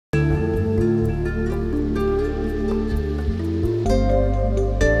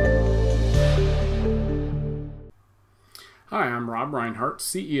Rob Reinhardt,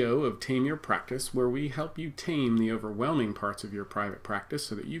 CEO of Tame Your Practice, where we help you tame the overwhelming parts of your private practice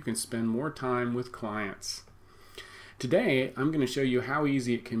so that you can spend more time with clients. Today, I'm going to show you how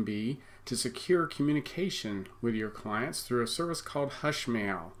easy it can be to secure communication with your clients through a service called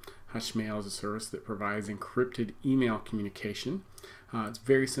Hushmail. Hushmail is a service that provides encrypted email communication. It's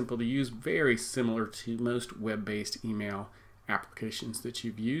very simple to use, very similar to most web-based email applications that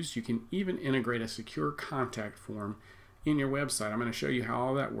you've used. You can even integrate a secure contact form in your website. I'm going to show you how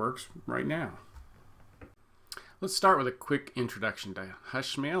all that works right now. Let's start with a quick introduction to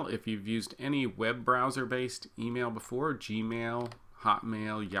Hushmail. If you've used any web browser-based email before, Gmail,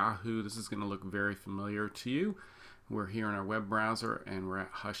 Hotmail, Yahoo, this is going to look very familiar to you. We're here in our web browser and we're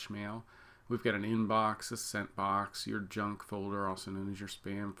at Hushmail. We've got an inbox, a sent box, your junk folder, also known as your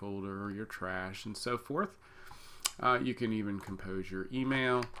spam folder, or your trash, and so forth. You can even compose your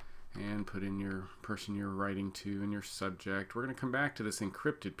email and put in your person you're writing to and your subject. We're going to come back to this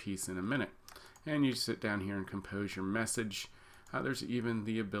encrypted piece in a minute. And you sit down here and compose your message. There's even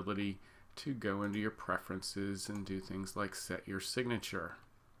the ability to go into your preferences and do things like set your signature.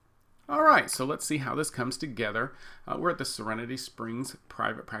 Alright, so let's see how this comes together. We're at the Serenity Springs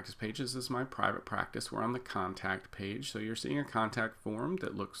private practice page. This is my private practice. We're on the contact page. So you're seeing a contact form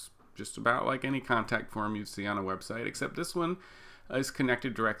that looks just about like any contact form you'd see on a website, except this one is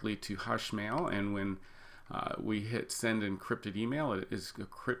connected directly to Hushmail, and when we hit send encrypted email, it is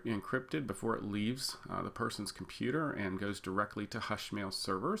encrypted before it leaves the person's computer and goes directly to Hushmail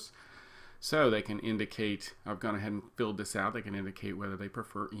servers. So they can indicate, I've gone ahead and filled this out, they can indicate whether they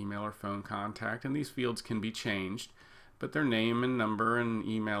prefer email or phone contact, and these fields can be changed, but their name and number and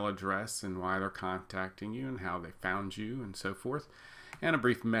email address and why they're contacting you and how they found you and so forth, and a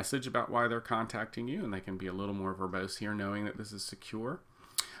brief message about why they're contacting you, and they can be a little more verbose here knowing that this is secure.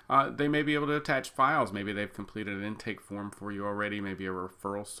 They may be able to attach files. Maybe they've completed an intake form for you already. Maybe a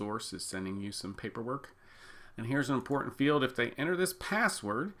referral source is sending you some paperwork. And here's an important field. If they enter this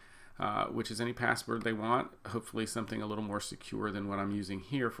password, which is any password they want, hopefully something a little more secure than what I'm using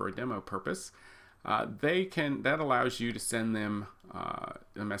here for a demo purpose, that allows you to send them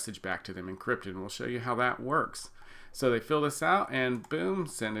a message back to them encrypted, and we'll show you how that works. So they fill this out and boom,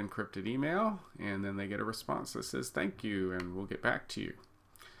 send encrypted email, and then they get a response that says thank you and we'll get back to you.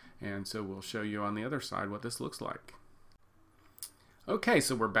 And so we'll show you on the other side what this looks like. Okay,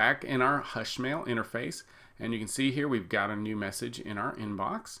 so we're back in our Hushmail interface, and you can see here we've got a new message in our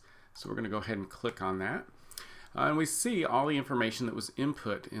inbox. So we're going to go ahead and click on that. And we see all the information that was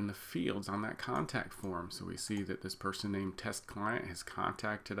input in the fields on that contact form. So we see that this person named Test Client has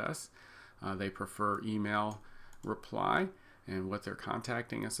contacted us. They prefer email reply and what they're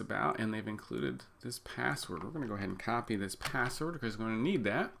contacting us about, and they've included this password. We're going to go ahead and copy this password because we're going to need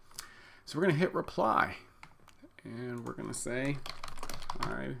that. So we're going to hit reply, and we're going to say,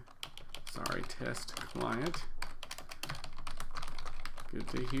 hi, sorry, Test Client, good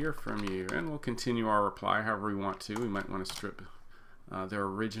to hear from you, and we'll continue our reply however we want to. We might want to strip their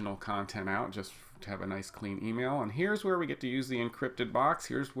original content out just to have a nice clean email. And here's where we get to use the encrypted box.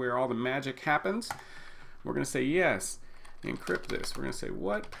 Here's where all the magic happens. We're going to say yes, encrypt this. We're going to say,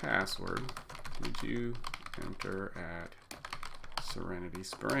 what password did you enter at Serenity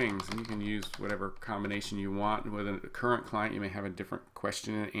Springs? And you can use whatever combination you want. With a current client, you may have a different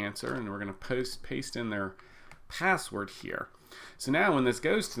question and answer, and we're going to paste in their password here. So now when this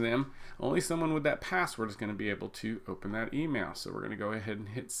goes to them, only someone with that password is going to be able to open that email. So we're going to go ahead and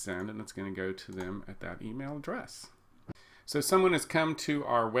hit send, and it's going to go to them at that email address. So someone has come to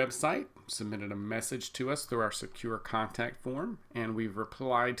our website, submitted a message to us through our secure contact form, and we've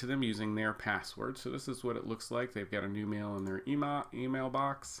replied to them using their password. So this is what it looks like. They've got a new mail in their email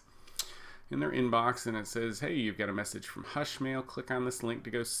box, in their inbox, and it says, hey, you've got a message from Hushmail. Click on this link to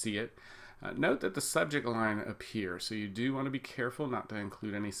go see it. Note that the subject line appears, so you do want to be careful not to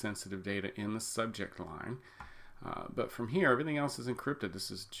include any sensitive data in the subject line. But from here, everything else is encrypted. This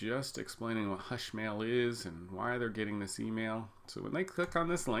is just explaining what Hushmail is and why they're getting this email. So when they click on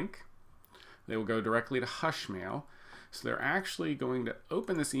this link, they will go directly to Hushmail. So they're actually going to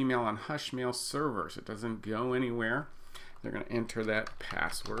open this email on Hushmail servers. It doesn't go anywhere. They're going to enter that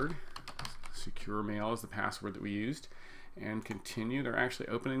password. Secure mail is the password that we used. And continue. They're actually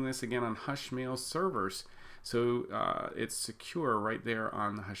opening this again on Hushmail servers. So it's secure right there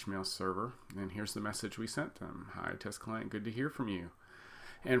on the Hushmail server. And here's the message we sent them. Hi, Test Client, good to hear from you.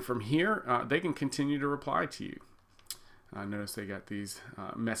 And from here, they can continue to reply to you. Notice they got these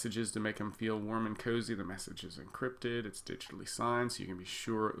messages to make them feel warm and cozy. The message is encrypted. It's digitally signed, so you can be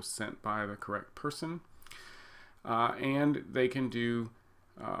sure it was sent by the correct person. And they can do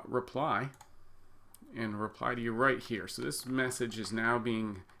reply and reply to you right here. So this message is now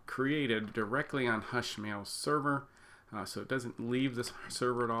being created directly on Hushmail's server, so it doesn't leave the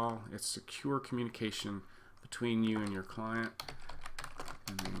server at all. It's secure communication between you and your client.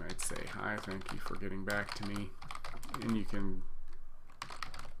 And you might say, "Hi, thank you for getting back to me," and you can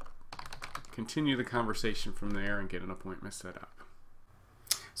continue the conversation from there and get an appointment set up.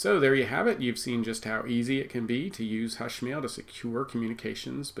 So there you have it. You've seen just how easy it can be to use Hushmail to secure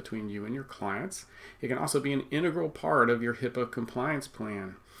communications between you and your clients. It can also be an integral part of your HIPAA compliance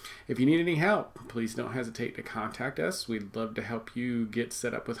plan. If you need any help, please don't hesitate to contact us. We'd love to help you get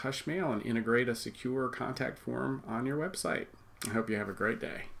set up with Hushmail and integrate a secure contact form on your website. I hope you have a great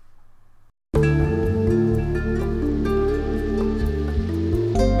day.